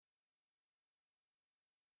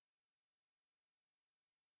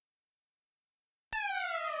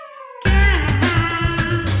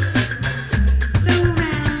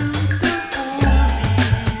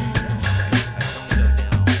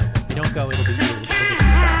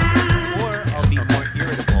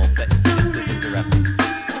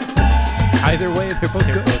Either way, they're both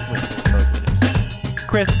good. Both winners.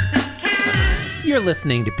 Chris, you're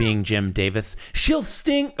listening to Being Jim Davis. She'll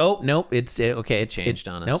sting. Oh, nope. It's okay. It changed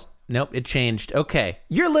on us. Nope. It changed. Okay.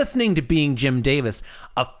 You're listening to Being Jim Davis,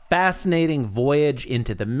 a fascinating voyage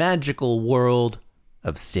into the magical world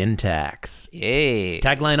of syntax. Yay.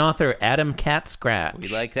 Tagline author Adam Catscratch. We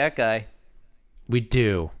like that guy. We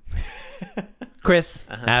do. Chris,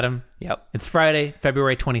 Adam. Yep. It's Friday,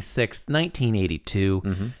 February 26th, 1982.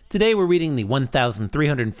 Today we're reading the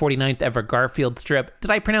 1349th ever Garfield strip. Did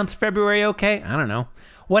I pronounce February okay? I don't know.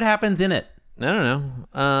 What happens in it? I don't know.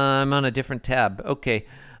 I'm on a different tab. Okay.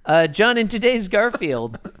 John, in today's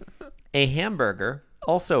Garfield, a hamburger,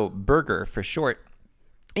 also burger for short,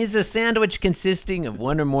 is a sandwich consisting of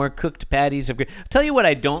one or more cooked patties of... I'll tell you what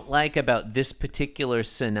I don't like about this particular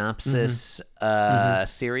synopsis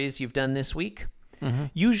series you've done this week.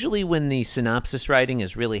 Usually when the synopsis writing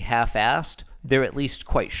is really half-assed, they're at least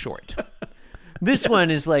quite short. This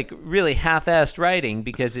one is like really half-assed writing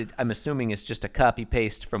because I'm assuming it's just a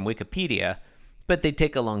copy-paste from Wikipedia, but they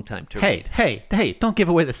take a long time to read. Hey, don't give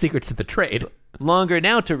away the secrets of the trade. It's longer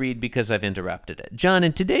now to read because I've interrupted it. John,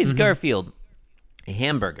 in today's Garfield... a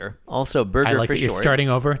hamburger, also burger I like for that you're short. starting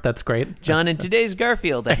over. That's great. John, in today's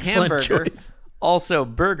Garfield, a excellent hamburger, choice. also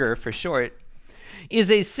burger for short,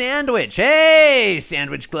 is a sandwich. Hey,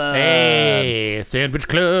 Sandwich Club. Hey, Sandwich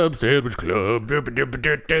Club, Sandwich Club. We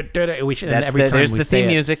should, There's the theme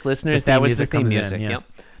music, listeners. That was the theme music. Yep.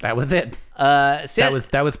 That was it.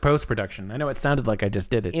 That was post-production. I know it sounded like I just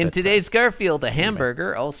did it. In today's Garfield, a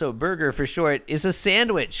hamburger, also burger for short, is a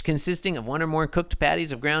sandwich consisting of one or more cooked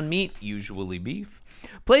patties of ground meat, usually beef,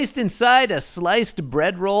 placed inside a sliced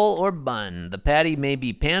bread roll or bun. The patty may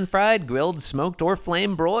be pan-fried, grilled, smoked, or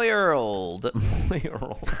flame-broiled.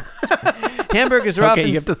 Hamburgers are often... Okay,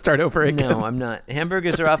 you have to start over again. No, I'm not.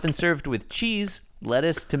 Hamburgers are often served with cheese,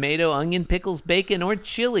 lettuce, tomato, onion, pickles, bacon, or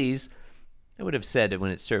chilies. I would have said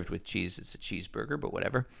when it's served with cheese, it's a cheeseburger, but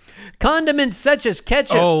whatever. Condiments such as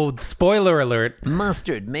ketchup. Oh, spoiler alert.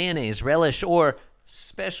 Mustard, mayonnaise, relish, or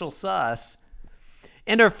special sauce,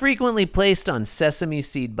 and are frequently placed on sesame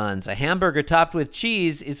seed buns. A hamburger topped with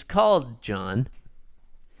cheese is called, John,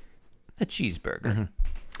 a cheeseburger.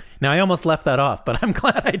 Now, I almost left that off, but I'm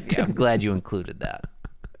glad I did. Yeah, I'm glad you included that.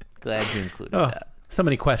 That. So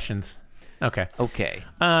many questions. Okay.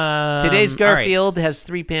 Today's Garfield has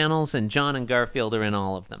 3 panels, and John and Garfield are in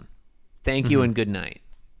all of them. Thank you and good night.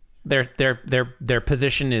 Their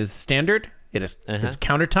position is standard. It is it's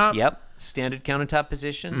countertop. Yep. Standard countertop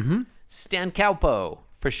position. Stancalpo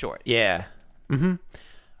for short. Yeah.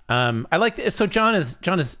 I like so John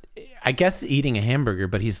is I guess eating a hamburger,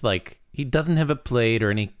 but he's like he doesn't have a plate or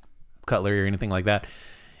any cutlery or anything like that,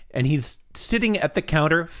 and he's sitting at the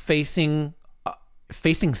counter facing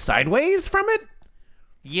sideways from it.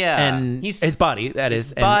 Yeah, and his body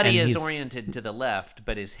his body is oriented to the left,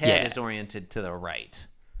 but his head is oriented to the right.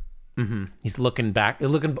 He's looking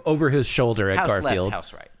looking over his shoulder at house Garfield. Left,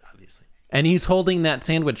 house right, obviously. And he's holding that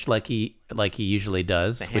sandwich like he usually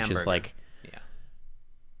does, which is like.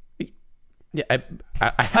 Yeah, I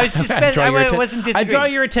wasn't disagreeing. I draw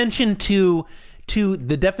your attention to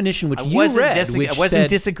the definition which you read. I wasn't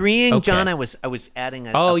disagreeing, okay. John. I was adding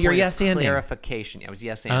a you're point yes of clarification. I was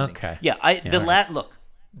yes anding. Okay. Yeah, look,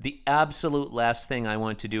 the absolute last thing I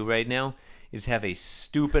want to do right now is have a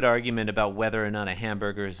stupid argument about whether or not a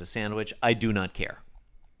hamburger is a sandwich. I do not care.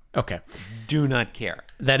 Okay. Do not care.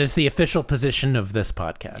 That is the official position of this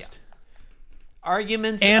podcast. Yeah.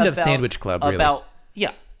 Arguments and of Sandwich Club, really. John,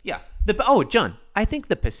 I think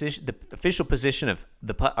the official position of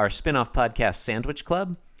our spin-off podcast, Sandwich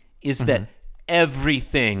Club, is that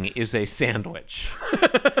everything is a sandwich.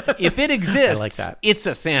 If it exists, I like that. It's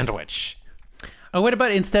a sandwich. Oh, what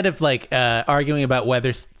about instead of arguing about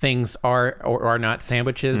whether things are or are not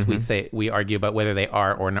sandwiches, we argue about whether they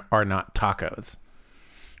are or are not tacos.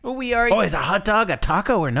 Well, we argue. Oh, is a hot dog a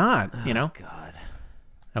taco or not? You know? God.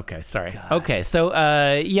 Okay, sorry. God. Okay, so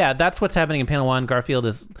that's what's happening in panel 1. Garfield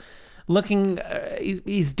is looking.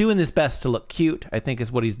 He's doing his best to look cute, I think,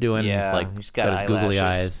 is what he's doing. Yeah, he's got his googly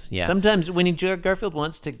eyes. Yeah. Sometimes when Garfield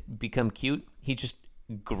wants to become cute, he just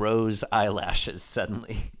grows eyelashes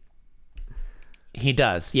suddenly. He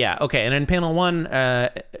does, yeah. Okay, and in panel 1,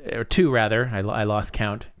 or 2 rather, I lost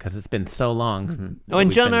count because it's been so long.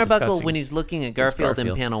 And John Arbuckle, when he's looking at Garfield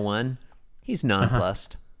in panel 1, he's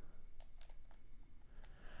nonplussed.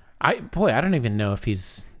 I don't even know if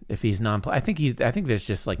he's nonplussed. I think there's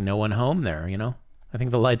just like no one home there. You know, I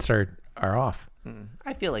think the lights are off.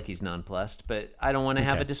 I feel like he's nonplussed, but I don't want to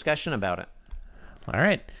have a discussion about it. All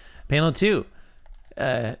right, panel 2.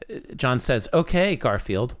 John says, "Okay,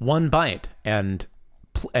 Garfield, one bite," and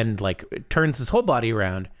and like turns his whole body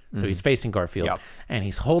around, so he's facing Garfield, Yep. and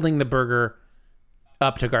he's holding the burger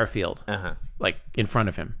up to Garfield, Uh-huh. like in front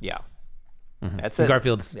of him. Yeah. That's And it.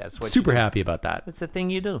 Garfield's That's what super happy about that. That's the thing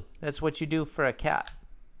you do. That's what you do for a cat.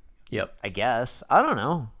 Yep. I guess. I don't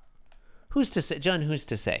know. Who's to say, John? Who's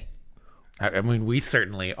to say? I mean, we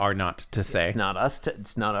certainly are not to say. It's not us.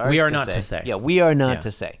 It's not ours. We are to not say. to say. Yeah, we are not Yeah.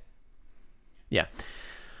 to say. Yeah.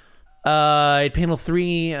 Panel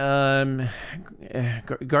 3,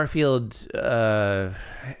 Garfield,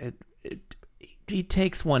 he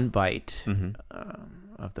takes one bite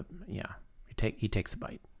of the, he takes a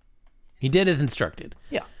bite. He did as instructed.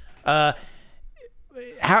 Yeah.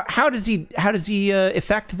 How does he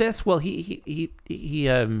effect this? Well, he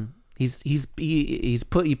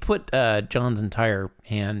put John's entire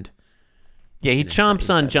hand. Yeah, he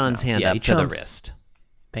chomps on John's hand Yeah, up he to the chomps. wrist.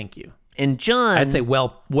 Thank you. And John... I'd say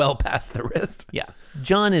well past the wrist. Yeah.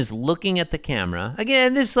 John is looking at the camera.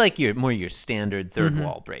 Again, this is like your standard third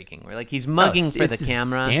wall breaking, where like he's mugging for the It's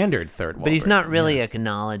camera. standard third wall. But he's break. not really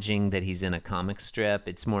acknowledging that he's in a comic strip.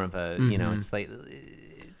 It's more of a, it's like,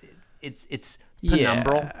 it's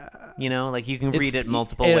penumbral. Like you can read it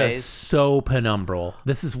multiple It ways. is so penumbral.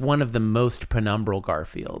 This is one of the most penumbral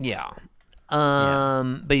Garfields. Yeah.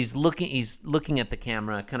 But he's looking at the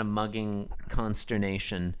camera, kind of mugging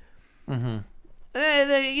consternation. Mm-hmm.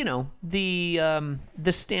 The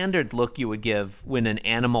standard look you would give when an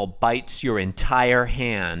animal bites your entire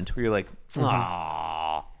hand, where you're like,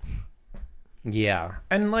 ah. Yeah.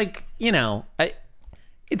 And like,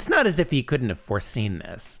 it's not as if he couldn't have foreseen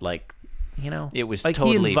this. Like, It was like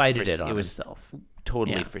totally he invited it on himself.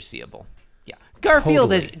 Totally Yeah. foreseeable. Yeah.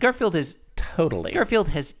 Garfield Totally.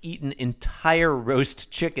 has eaten entire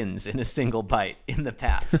roast chickens in a single bite in the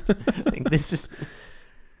past. Like, this is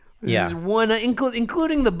one,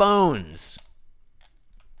 including the bones.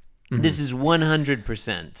 This is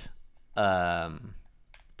 100%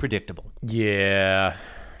 predictable. Yeah.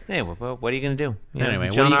 Hey, well, what are you gonna do? Anyway,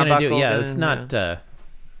 John what are you going to do? Arbuckle Yeah, gonna- it's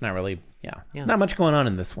not really, not much going on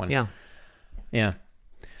in this one. Yeah. Yeah.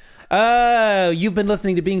 You've been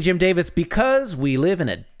listening to Being Jim Davis because we live in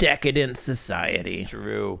a decadent society. It's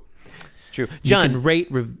true. It's true. You can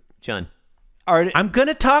rate. John. I'm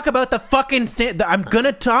gonna talk about the fucking. I'm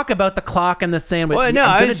gonna talk about the clock and the sandwich. Well, no,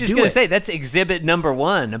 I was just gonna say that's exhibit number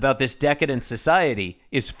 1 about this decadent society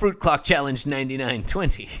is Fruit Clock Challenge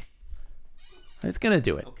 9920. I was gonna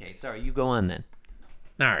do it. Okay, sorry, you go on then.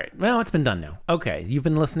 All right. Well, it's been done now. Okay. You've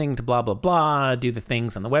been listening to blah, blah, blah. Do the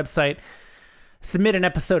things on the website. Submit an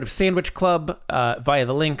episode of Sandwich Club via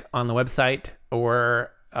the link on the website,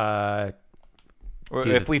 or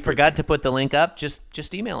if we forgot to put the link up,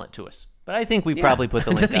 just email it to us. But I think we probably put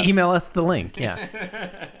the link Just up. email us the link. Yeah.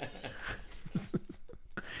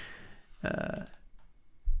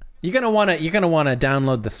 You're gonna want to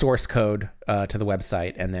download the source code to the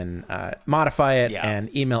website and then modify it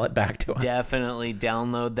and email it back to us. Definitely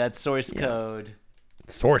download that source code.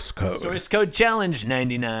 Source code. Source code challenge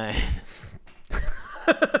 99.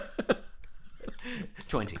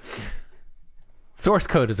 20. Source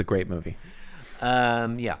Code is a great movie.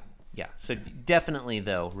 Yeah. So definitely,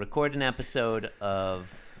 though, record an episode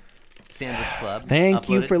of Sandwich Club. Thank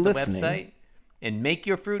you upload it for to the listening. website, and make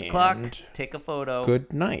your fruit clock. Take a photo.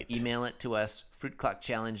 Good night. Email it to us. Fruit Clock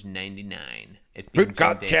Challenge 99 at Fruit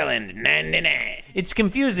Clock BeingJimDavis. Challenge 99. It's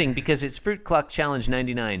confusing because it's Fruit Clock Challenge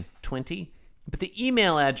 99 20, but the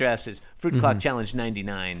email address is Fruit Clock Challenge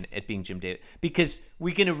 99 at BeingJimDavis, because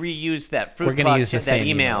we're going to reuse that We're gonna use the that same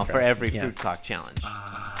email email for address. every Yeah. Fruit Clock Challenge.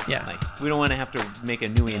 Yeah. Like, we don't want to have to make a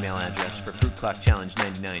new email address for Fruit Clock Challenge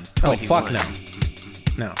 99. Oh, fuck no.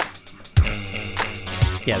 No.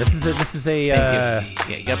 Yeah, this is a Yeah,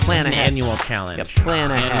 you got to plan an ahead. annual challenge. You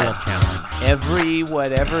plan ahead. Annual challenge. Every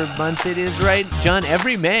whatever month it is, right, John?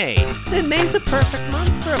 Every May. Then May's a perfect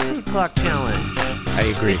month for a Fruit Clock Challenge. I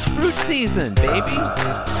agree. It's fruit season, baby.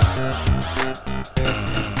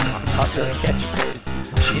 Popular catchphrase.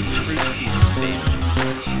 It's fruit season, baby.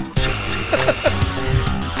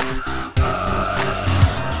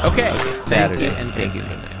 Okay. Saturday. Thank you and Thank good you.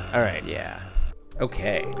 night. All right. Yeah.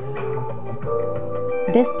 Okay.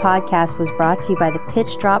 This podcast was brought to you by the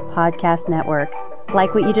Pitch Drop Podcast Network.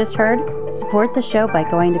 Like what you just heard? Support the show by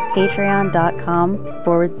going to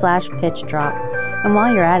patreon.com/pitch drop. And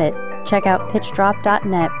while you're at it, check out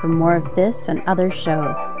pitchdrop.net for more of this and other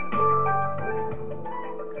shows.